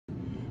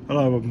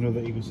Hello, welcome to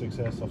the EagleSix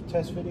Airsoft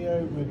test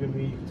video. We're going to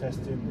be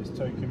testing this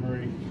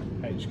Tokamery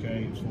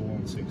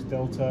HK416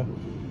 Delta.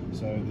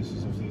 So this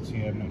is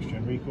obviously a TM next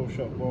gen recoil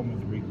shot one with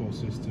the recoil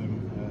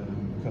system.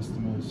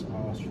 Customers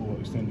asked for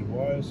extended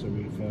wires, so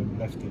we've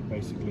left it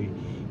basically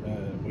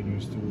when you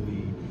install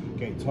the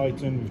gate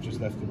Titan, we've just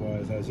left the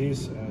wires as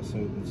is, so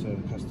that the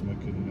customer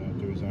can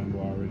do his own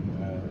wiring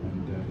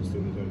and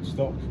install his own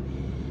stock.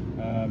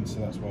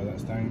 So that's why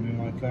that's dangling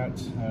like that.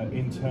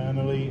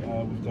 Internally,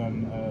 we've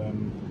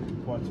done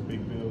quite a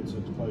big build, so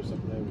it's close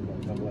up there. We've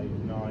got double 8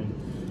 and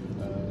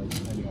 9,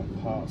 depending on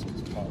parts,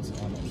 because parts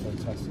are not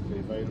fantastically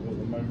available at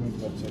the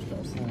moment, but I've got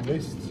a full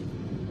list.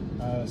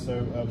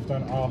 So we've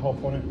done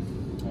R-hop on it.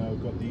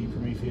 We've got the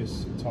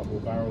Prometheus Tight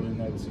barrel in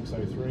there, the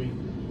 603,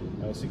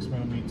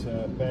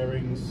 6mm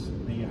bearings,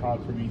 the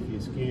hard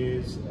Prometheus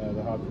gears,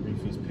 the hard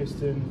Prometheus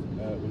piston.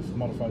 We've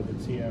modified the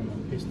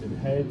TM piston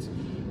head,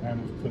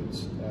 and we've put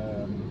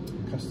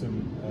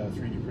custom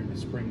 3D printed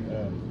spring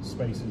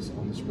spacers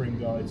on the spring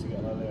guide to get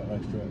a little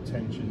extra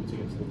tension to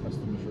get to the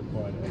customer's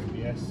required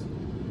FPS.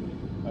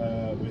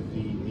 With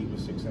the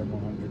EagleSix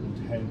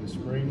M110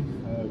 spring,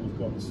 we've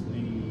got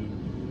the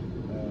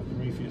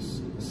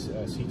Prometheus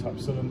C-type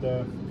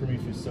cylinder,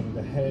 Prometheus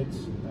cylinder head,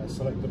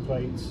 selector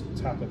plate,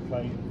 tappet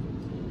plate,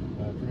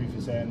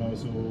 Prometheus Air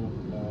nozzle.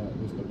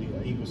 We've got the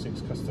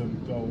EagleSix custom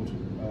gold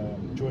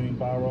joining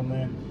bar on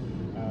there,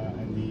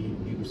 and the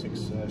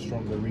EagleSix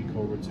stronger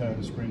recoil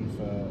return spring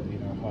for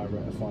higher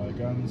rate of fire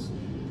guns,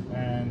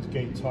 and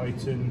gate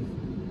Titan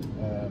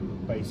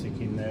basic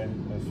in there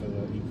for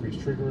the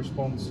increased trigger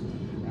response,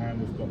 and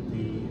we've got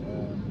the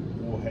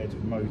warhead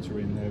motor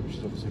in there, which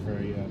is obviously a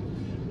very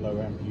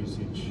low amp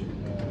usage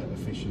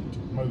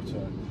efficient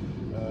motor,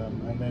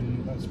 and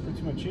then that's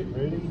pretty much it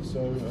really.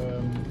 So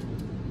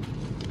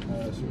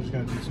so we're just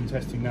going to do some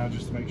testing now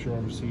just to make sure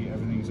obviously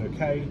everything's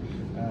okay,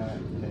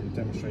 and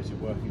demonstrate it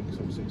working, because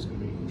obviously it's going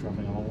to be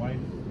travelling a long way.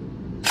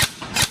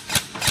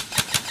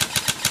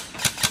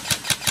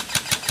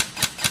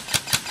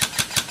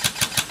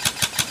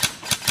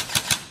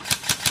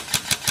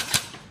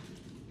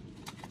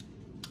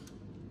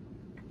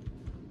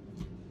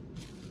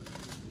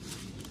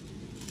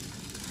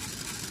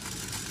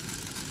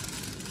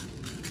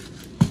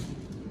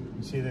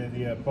 You see there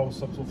the bolt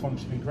stops all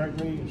functioning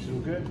correctly, which is all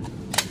good.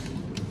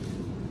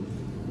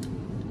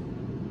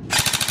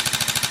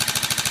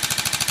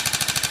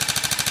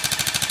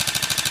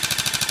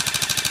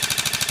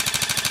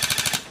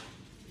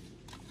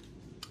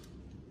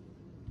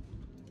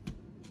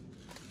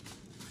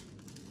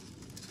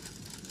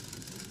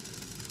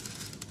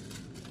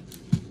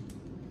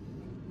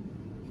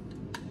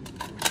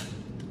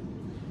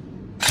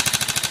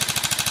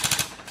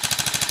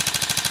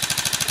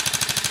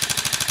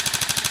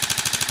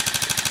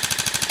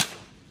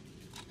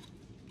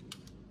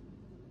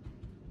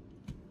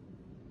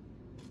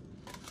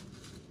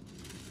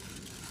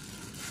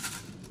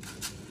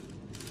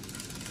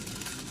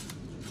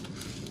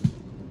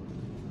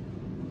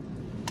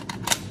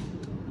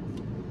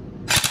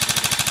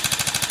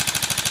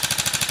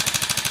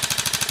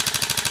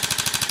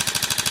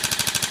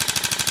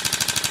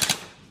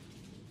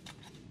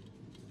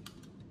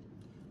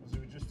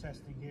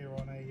 Testing here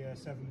on a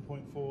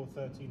 7.4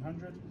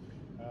 1300.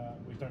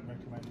 We don't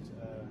recommend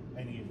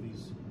any of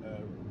these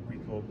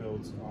recoil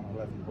builds on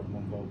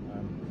 11.1 volt.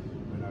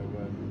 We know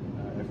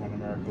everyone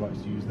in America likes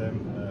to use them,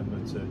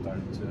 but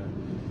don't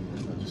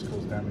just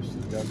cause damage to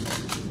the gun.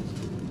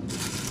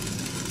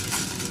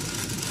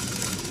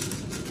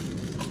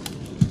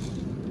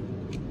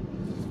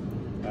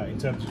 In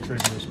terms of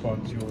trigger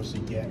response, you obviously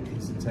get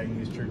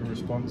instantaneous trigger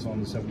response on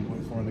the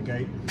 7.4 on the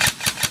gate.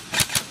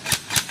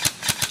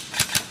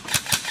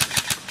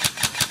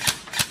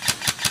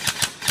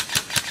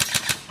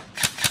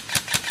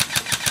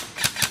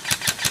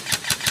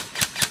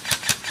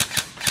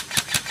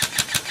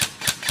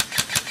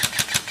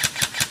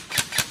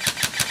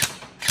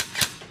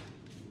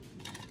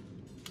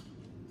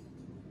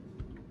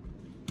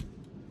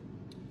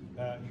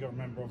 You've got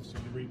to remember, obviously,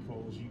 the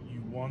recoils,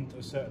 you want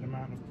a certain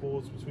amount of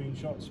pause between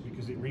shots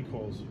because it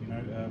recoils,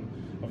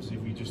 obviously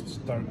if you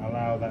just don't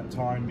allow that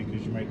time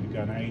because you make the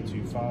gun A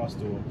too fast,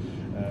 or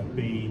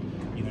B,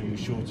 you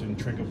shorten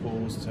trigger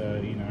pulls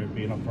to,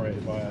 being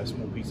operated by a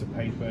small piece of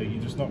paper,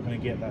 you're just not going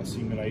to get that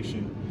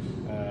simulation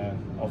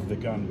of the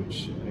gun,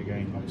 which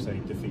again, like I say,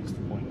 defeats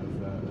the point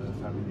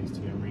of having these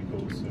TM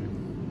recoils. So.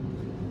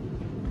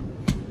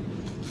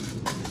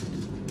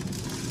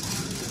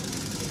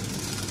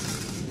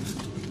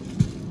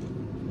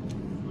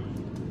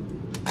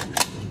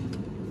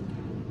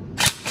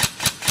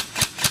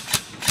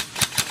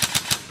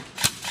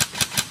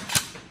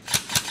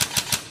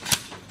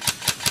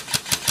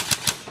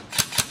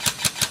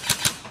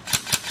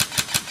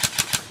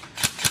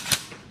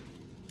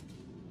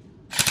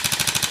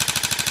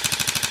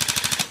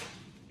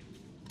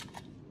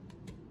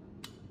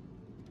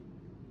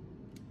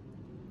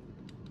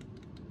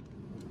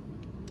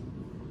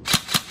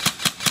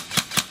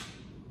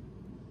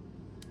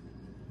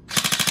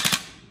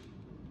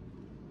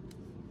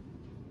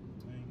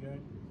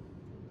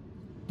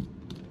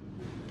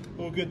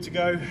 All good to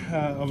go.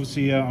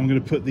 Obviously I'm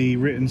going to put the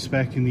written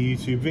spec in the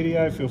YouTube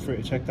video, feel free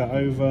to check that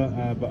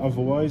over, but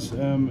otherwise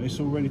it's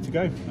all ready to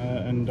go,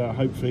 and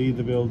hopefully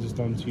the build is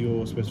done to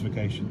your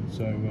specification.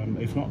 So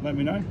if not, let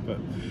me know, but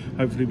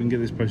hopefully we can get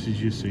this posted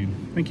to you soon.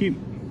 Thank you.